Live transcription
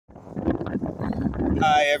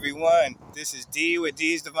Hi everyone, this is D with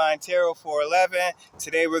D's Divine Tarot 411.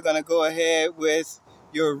 Today we're going to go ahead with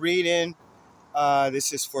your reading.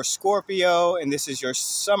 This is for Scorpio and this is your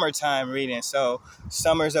summertime reading. So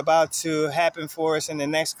summer's about to happen for us in the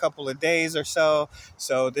next couple of days or so.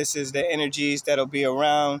 So this is the energies that'll be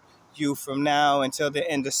around you from now until the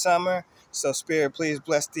end of summer. So Spirit, please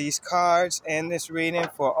bless these cards and this reading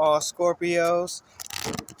for all Scorpios.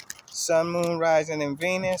 Sun, Moon, Rising, and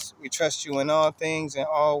Venus. We trust you in all things and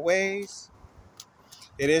all ways.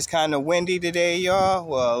 It is kind of windy today, y'all.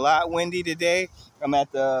 Well, a lot windy today. I'm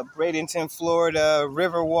at the Bradenton, Florida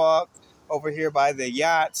Riverwalk over here by the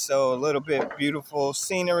yacht. So a little bit beautiful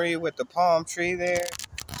scenery with the palm tree there.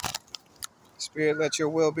 Spirit, let your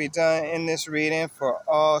will be done in this reading for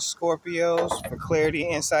all Scorpios, for clarity,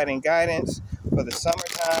 insight, and guidance for the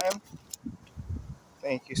summertime.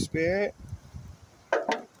 Thank you, Spirit.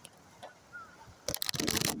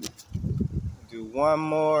 Do one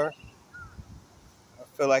more. I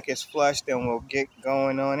feel like it's flushed, then we'll get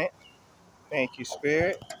going on it. Thank you,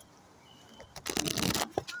 Spirit.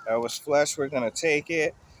 That was flush. We're going to take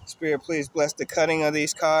it. Spirit, please bless the cutting of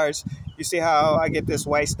these cards. You see how I get this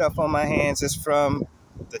white stuff on my hands? It's from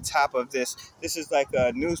the top of this. This is like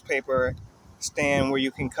a newspaper stand where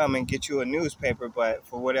you can come and get you a newspaper, but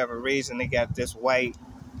for whatever reason, they got this white,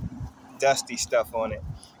 dusty stuff on it.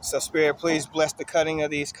 So, Spirit, please bless the cutting of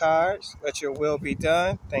these cards. Let your will be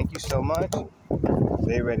done. Thank you so much.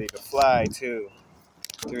 They ready to fly, too.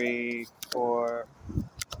 3, 4,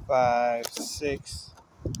 5, 6.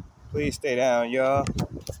 Please stay down, y'all.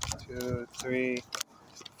 2, 3,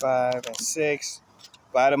 5, and 6.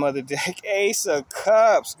 Bottom of the deck, Ace of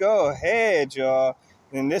Cups. Go ahead, y'all.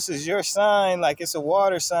 And this is your sign, like it's a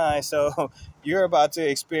water sign. So you're about to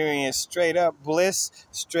experience straight up bliss,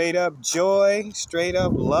 straight up joy, straight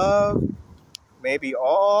up love. Maybe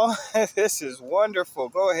all. This is wonderful.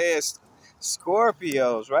 Go ahead,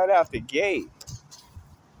 Scorpios, right out the gate.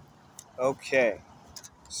 Okay.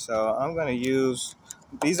 So I'm going to use,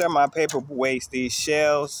 these are my paperweights, these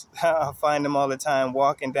shells. I find them all the time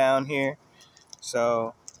walking down here.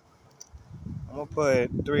 So I'm going to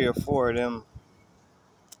put 3 or 4 of them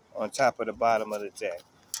on top of the bottom of the deck.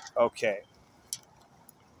 Okay.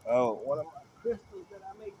 Oh, one of my crystals that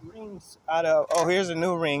I make rings out of. Oh, here's a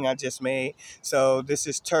new ring I just made. So this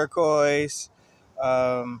is turquoise.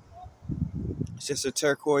 It's just a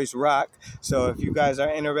turquoise rock. So if you guys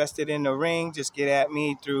are interested in the ring, just get at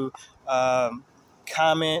me through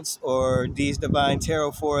comments or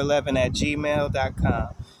dsdivinetarot411@gmail.com.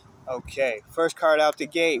 Okay, first card out the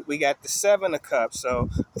gate, we got the 7 of Cups. So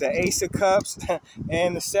the Ace of Cups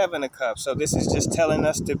and the 7 of Cups. So this is just telling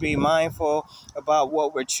us to be mindful about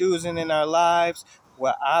what we're choosing in our lives,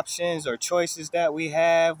 what options or choices that we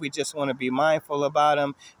have. We just want to be mindful about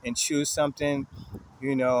them and choose something,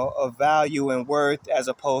 you know, of value and worth as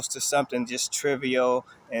opposed to something just trivial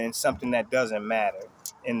and something that doesn't matter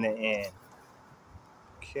in the end.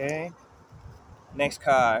 Okay. Next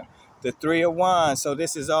card, the 3 of Wands. So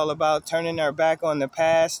this is all about turning our back on the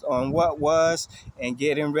past, on what was, and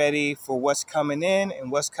getting ready for what's coming in.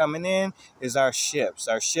 And what's coming in is our ships.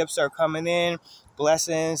 Our ships are coming in.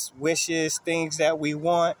 Blessings, wishes, things that we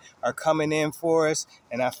want are coming in for us.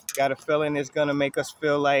 And I've got a feeling it's going to make us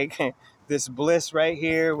feel like this bliss right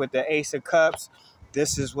here with the Ace of Cups.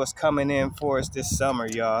 This is what's coming in for us this summer,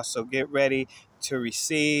 y'all. So get ready to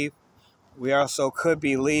receive. We also could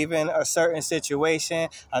be leaving a certain situation.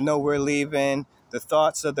 I know we're leaving the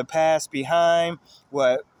thoughts of the past behind,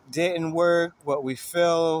 what didn't work, what we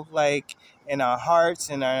feel like in our hearts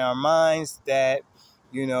and in our minds that,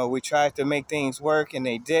 you know, we tried to make things work and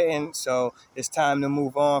they didn't. So it's time to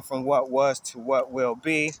move on from what was to what will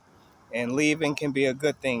be. And leaving can be a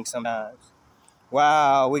good thing sometimes.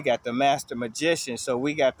 Wow, we got the Master Magician. So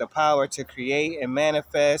we got the power to create and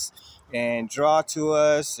manifest and draw to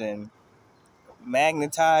us and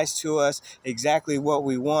magnetize to us exactly what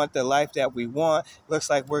we want, the life that we want. Looks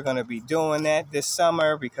like we're going to be doing that this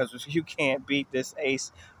summer because you can't beat this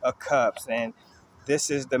Ace of Cups. And this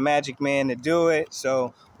is the magic man to do it.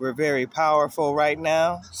 So we're very powerful right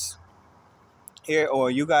now. Here, or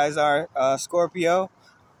you guys are Scorpio.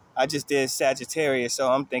 I just did Sagittarius,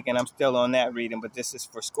 so I'm thinking I'm still on that reading, but this is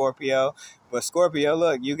for Scorpio. But Scorpio,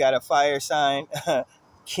 look, you got a fire sign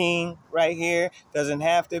king right here. Doesn't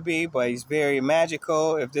have to be, but he's very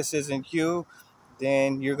magical. If this isn't you,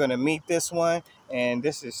 then you're going to meet this one. And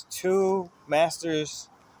this is 2 masters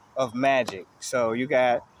of magic. So you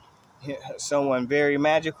got someone very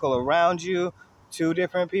magical around you, 2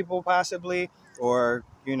 different people possibly, or,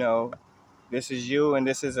 you know, this is you and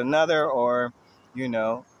this is another, or, you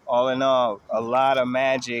know, all in all, a lot of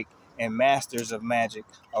magic and masters of magic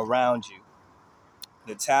around you.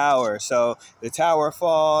 The tower. So the tower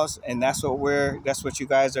falls, and that's what you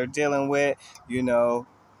guys are dealing with. You know,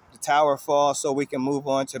 the tower falls so we can move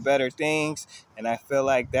on to better things. And I feel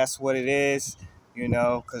like that's what it is, you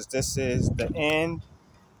know, because this is the end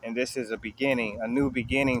and this is a beginning, a new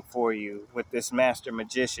beginning for you with this master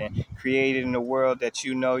magician created in the world that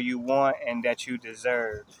you know you want and that you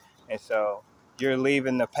deserve. And so you're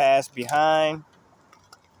leaving the past behind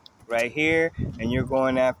right here, and you're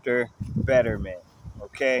going after betterment.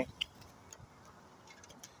 Okay?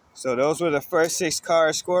 So those were the first 6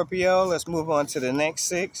 cards, Scorpio. Let's move on to the next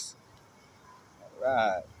 6. All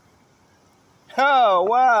right. Oh,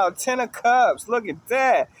 wow. 10 of Cups. Look at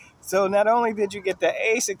that. So not only did you get the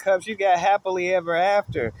Ace of Cups, you got happily ever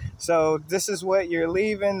after. So this is what you're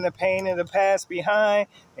leaving, the pain of the past behind,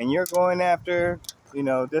 and you're going after, you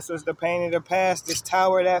know, this was the pain of the past, this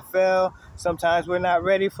tower that fell. Sometimes we're not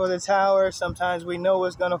ready for the tower. Sometimes we know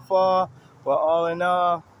it's going to fall. But all in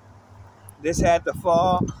all, this had to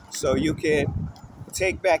fall so you could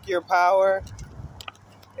take back your power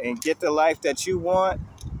and get the life that you want,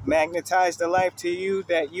 magnetize the life to you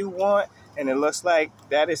that you want, and it looks like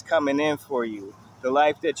that is coming in for you. The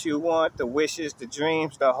life that you want, the wishes, the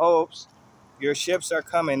dreams, the hopes, your ships are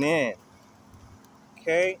coming in.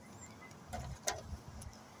 Okay?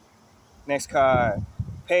 Next card.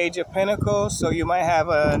 Page of Pentacles. So you might have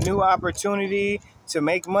a new opportunity to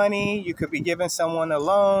make money. You could be giving someone a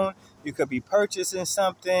loan. You could be purchasing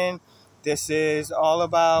something. This is all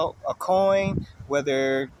about a coin,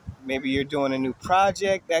 whether maybe you're doing a new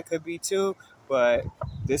project, that could be too, but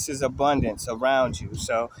this is abundance around you.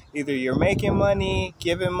 So either you're making money,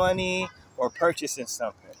 giving money, or purchasing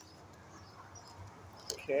something.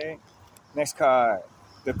 Okay. Next card.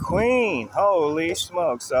 The Queen. Holy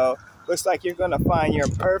smoke. So looks like you're going to find your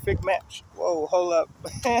perfect match. Whoa, hold up.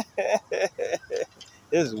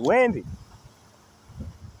 It's windy.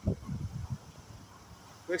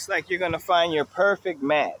 Looks like you're going to find your perfect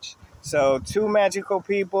match. So 2 magical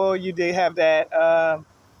people. You did have that,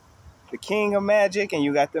 the King of Magic, and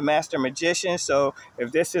you got the Master Magician. So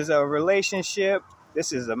if this is a relationship,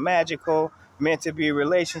 this is a magical, meant to be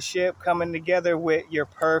relationship coming together with your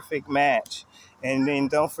perfect match. And then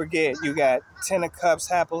don't forget, you got 10 of Cups,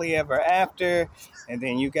 happily ever after. And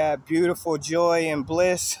then you got beautiful joy and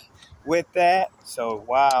bliss with that. So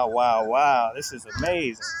wow, wow, wow. This is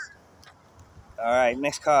amazing. All right,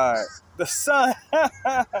 next card. The Sun.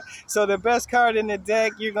 So the best card in the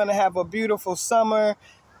deck, you're going to have a beautiful summer.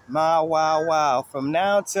 Wow, wow, wow. From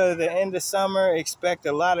now to the end of summer, expect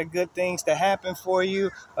a lot of good things to happen for you,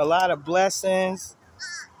 a lot of blessings.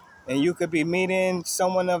 And you could be meeting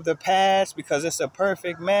someone of the past because it's a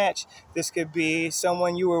perfect match. This could be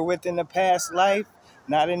someone you were with in the past life,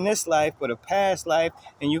 not in this life, but a past life.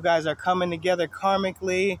 And you guys are coming together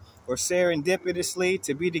karmically or serendipitously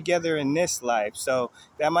to be together in this life. So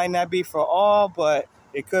that might not be for all, but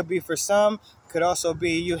it could be for some. Could also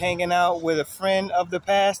be you hanging out with a friend of the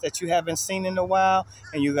past that you haven't seen in a while,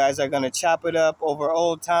 and you guys are going to chop it up over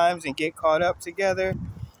old times and get caught up together.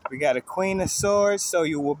 We got a Queen of Swords, so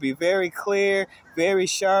you will be very clear, very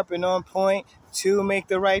sharp, and on point to make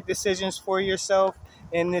the right decisions for yourself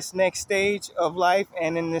in this next stage of life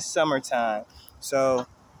and in this summertime. So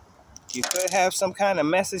you could have some kind of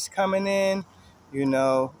message coming in, you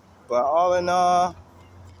know, but all in all,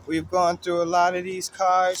 we've gone through a lot of these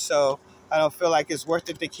cards, so I don't feel like it's worth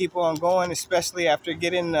it to keep on going, especially after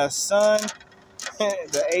getting the Sun,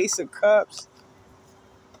 the Ace of Cups,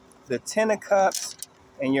 the 10 of Cups,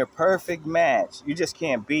 and your perfect match. You just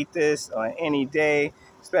can't beat this on any day,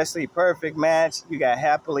 especially perfect match. You got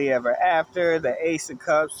happily ever after, the Ace of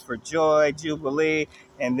Cups for joy, jubilee,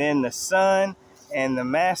 and then the Sun and the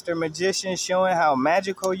Master Magician showing how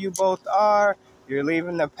magical you both are. You're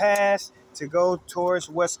leaving the past to go towards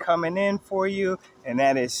what's coming in for you, and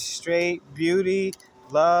that is straight beauty,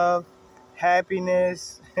 love,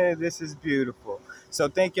 happiness. This is beautiful. So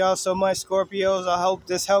thank y'all so much, Scorpios. I hope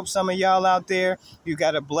this helps some of y'all out there. You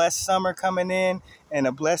got a blessed summer coming in and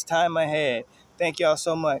a blessed time ahead. Thank y'all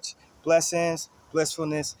so much. Blessings,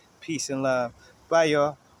 blissfulness, peace, and love. Bye,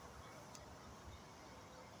 y'all.